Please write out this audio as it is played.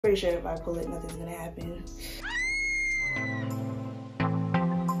Pretty sure if I pull it, nothing's gonna happen.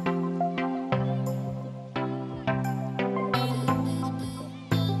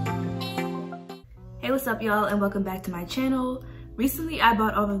 Hey, what's up y'all, and welcome back to my channel. Recently I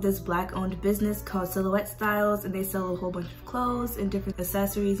bought off of this black owned business called Stylez, and they sell a whole bunch of clothes and different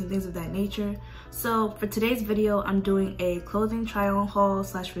accessories and things of that nature. So for today's video, I'm doing a clothing try on haul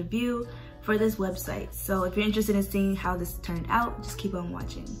 / review for this website. So if you're interested in seeing how this turned out, just keep on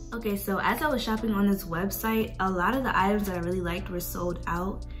watching. Okay, so as I was shopping on this website, a lot of the items that I really liked were sold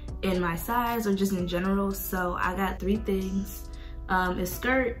out in my size or just in general. So I got 3 things, a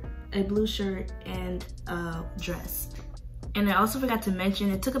skirt, a blue shirt, and a dress. And I also forgot to mention,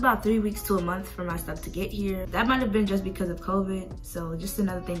 it took about 3 weeks to a month for my stuff to get here. That might have been just because of COVID, so just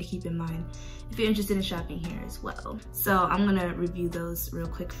another thing to keep in mind if you're interested in shopping here as well. So I'm gonna review those real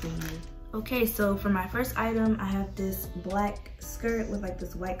quick for you. Okay, so for my first item, I have this black skirt with like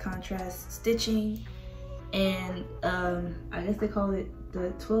this white contrast stitching, and I guess they call it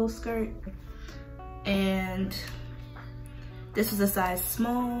the twill skirt. And this was a size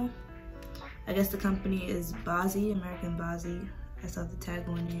small. I guess the company is Bozzy, American Bozzy. I saw the tag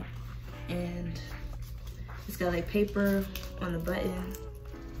on it. And it's got like paper on the button,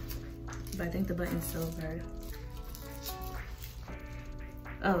 but I think the button's silver.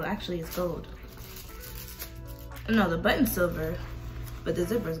 Oh, actually it's gold. No, the button's silver, but the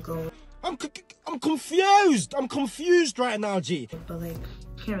zipper's gold. I'm confused. I'm confused right now, G. But like,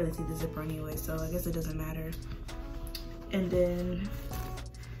 can't really see the zipper anyway, so I guess it doesn't matter. And then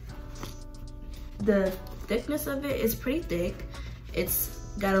the thickness of it is pretty thick. It's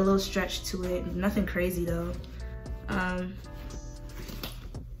got a little stretch to it, nothing crazy though.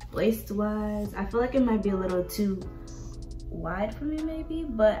 Waist wise, I feel like it might be a little too wide for me maybe,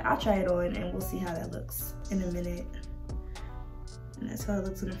 but I'll try it on and we'll see how that looks in a minute. And that's how it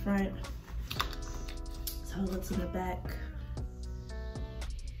looks in the front. That's how it looks in the back.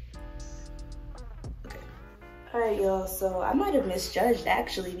 Okay. All right, y'all, so I might have misjudged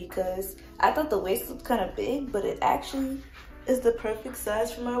actually, because I thought the waist was kind of big, but it actually is the perfect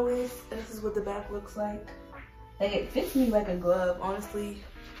size for my waist. And this is what the back looks like. Like, it fits me like a glove, honestly.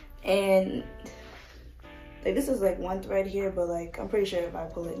 And like, this is like one thread here, but like, I'm pretty sure if I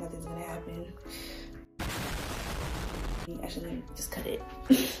pull it, nothing's gonna happen. Actually, let me just cut it.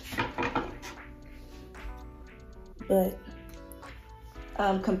 But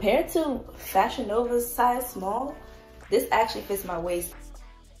compared to Fashion Nova's size small, this actually fits my waist.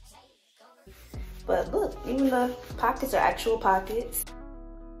 But look, even the pockets are actual pockets.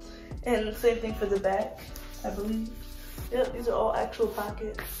 And same thing for the back, I believe. Yep, these are all actual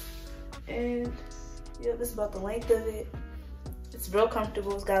pockets. And yep, this is about the length of it. It's real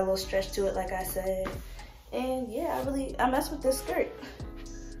comfortable. It's got a little stretch to it, like I said. And yeah, I mess with this skirt.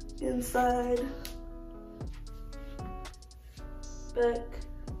 Inside, back.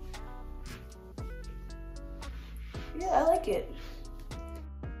 Yeah, I like it.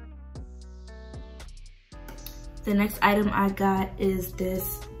 The next item I got is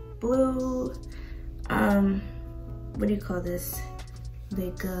this blue, what do you call this?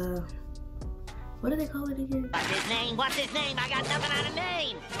 Like, what do they call it again? What's his name? What's his name? I got nothing on a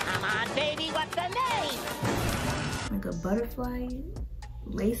name. Come on, baby, what's the name? Like a butterfly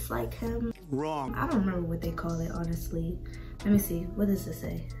lace-like hem. Wrong. I don't remember what they call it, honestly. Let me see. What does it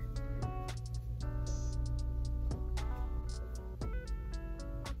say?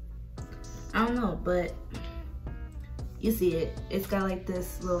 I don't know, but you see it. It's got like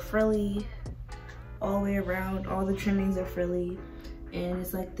this little frilly all the way around. All the trimmings are frilly, and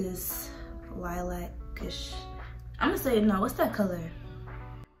it's like this lilac-ish. I'm gonna say no. What's that color?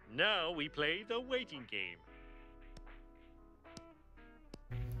 Now we play the waiting game.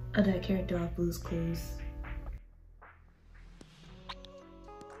 Oh, that character off Blue's Clues.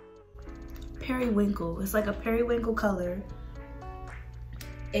 Periwinkle. It's like a periwinkle color,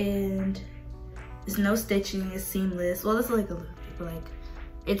 and there's no stitching. It's seamless. Well, it's like a like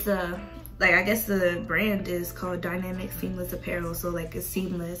it's a like, I guess the brand is called Dynamic Seamless Apparel, so like it's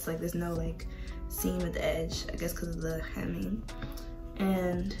seamless. Like, there's no like seam at the edge, I guess because of the hemming.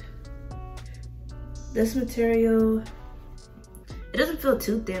 And this material, it doesn't feel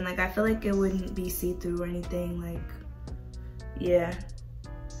too thin. Like, I feel like it wouldn't be see-through or anything. Like, yeah.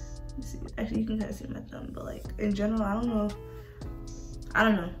 Let's see. Actually, you can kind of see my thumb, but like in general, I don't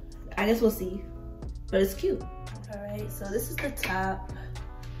know. I guess we'll see. But it's cute. All right, so this is the top.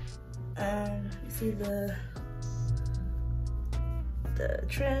 You see the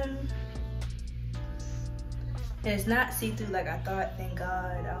trim. And it's not see-through like I thought, thank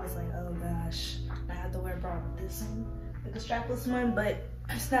God. I was like, oh gosh, I have to wear a bra with this one, like a strapless one, but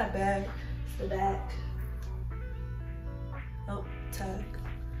It's not bad. It's the back. Oh, tag.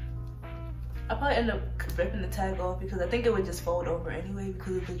 I'll probably end up ripping the tag off because I think it would just fold over anyway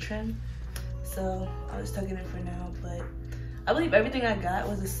because of the trim. So I'll just tuck it in for now. But I believe everything I got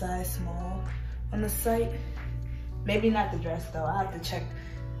was a size small on the site. Maybe not the dress though. I'll have to check.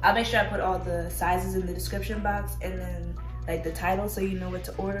 I'll make sure I put all the sizes in the description box and then like the title so you know what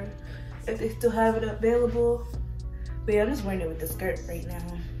to order if they still have it available. But yeah, I'm just wearing it with the skirt right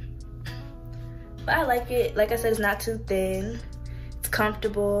now. But I like it. Like I said, it's not too thin. It's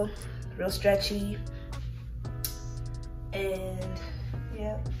comfortable, real stretchy. And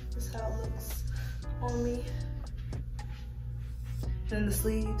yeah, this is how it looks on me. Then the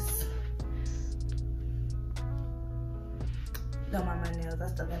sleeves. Don't mind my nails, I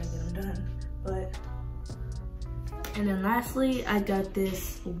still gotta get them done. But, and then lastly, I got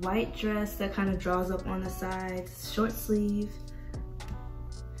this white dress that kind of draws up on the sides, short sleeve.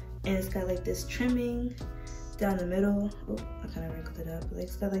 And it's got like this trimming down the middle. Oh, I kind of wrinkled it up. But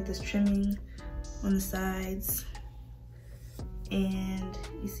it's got like this trimming on the sides. And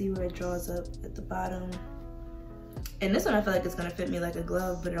you see where it draws up at the bottom. And this one I feel like it's gonna fit me like a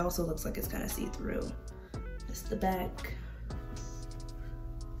glove, but it also looks like it's kind of see-through. It's the back.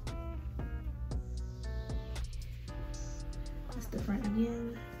 That's the front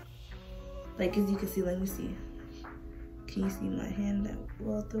again. Like as you can see, let me see. Can you see my hand that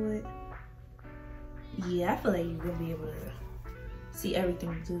well through it? Yeah, I feel like you're gonna be able to see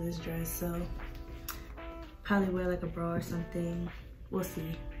everything through this dress, so probably wear like a bra or something. We'll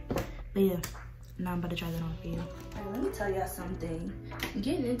see. But yeah, now I'm about to try that on for you. Alright, let me tell y'all something.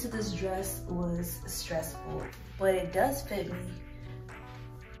 Getting into this dress was stressful, but it does fit me.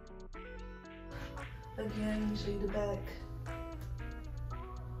 Again, let me show you the back.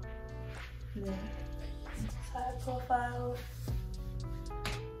 Yeah. Side profile,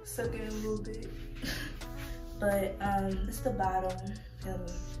 suck it in a little bit. But it's the bottom.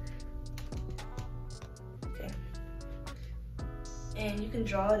 Okay. And you can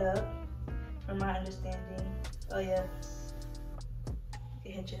draw it up, from my understanding. Oh yeah.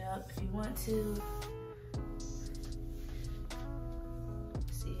 You can hitch it up if you want to.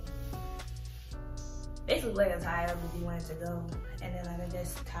 Let's see. Basically like a tie up if you want it to go. And then I can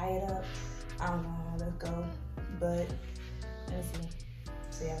just tie it up. I don't know how to go, but let me see.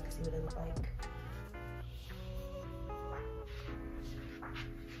 So y'all can see what it looks like.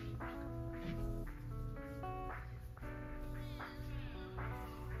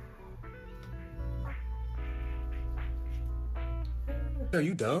 Are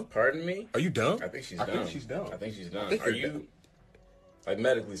you dumb? Pardon me? Are you dumb? I think she's dumb. I think she's dumb. I think she's dumb. Are you, like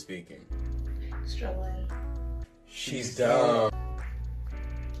medically speaking? Struggling. She's dumb.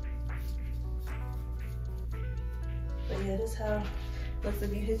 But yeah, this is how it looks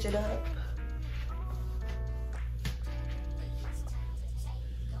if you hitch it up.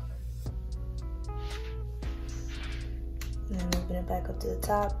 And then moving it back up to the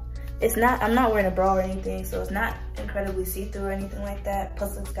top. It's not, I'm not wearing a bra or anything, so it's not incredibly see-through or anything like that.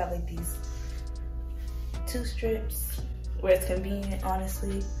 Plus it's got like these 2 strips where it's convenient,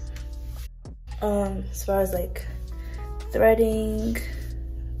 honestly. As far as like threading,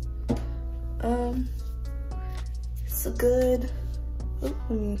 it's a good,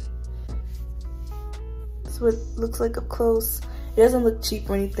 that's what it looks like up close. It doesn't look cheap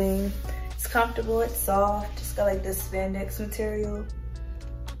or anything. It's comfortable, it's soft, just got like this spandex material.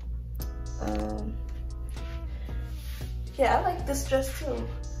 Yeah, I like this dress too.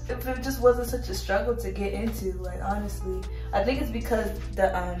 If it just wasn't such a struggle to get into, like honestly. I think it's because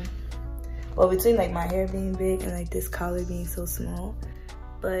the, well, between like my hair being big and like this collar being so small,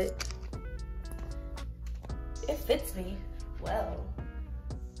 but it fits me well.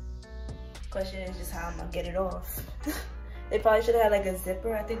 Question is just how I'm gonna get it off. They probably should have had like a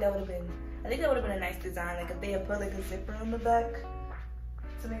zipper. I think that would have been a nice design. Like if they had put like a zipper on the back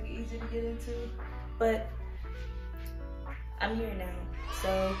to make it easier to get into. But I'm here now,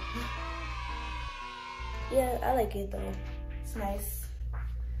 so yeah, I like it though. It's nice.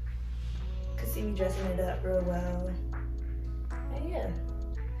 Could see me dressing it up real well. And yeah,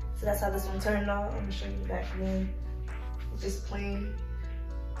 so that's how this one turned out. I'm gonna show you the back again. It's just plain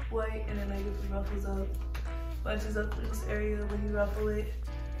white, and then I get the ruffles up, bunches up in this area when you ruffle it.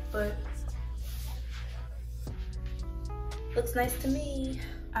 But looks nice to me.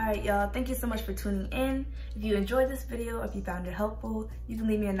 All right, y'all, thank you so much for tuning in. If you enjoyed this video or if you found it helpful, you can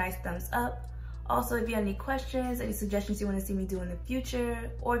leave me a nice thumbs up Also, if you have any questions, any suggestions you want to see me do in the future,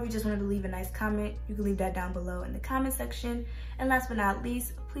 or if you just wanted to leave a nice comment, you can leave that down below in the comment section. And last but not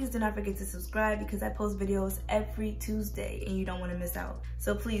least, please do not forget to subscribe because I post videos every Tuesday and you don't want to miss out.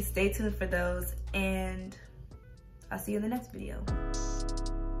 So please stay tuned for those, and I'll see you in the next video.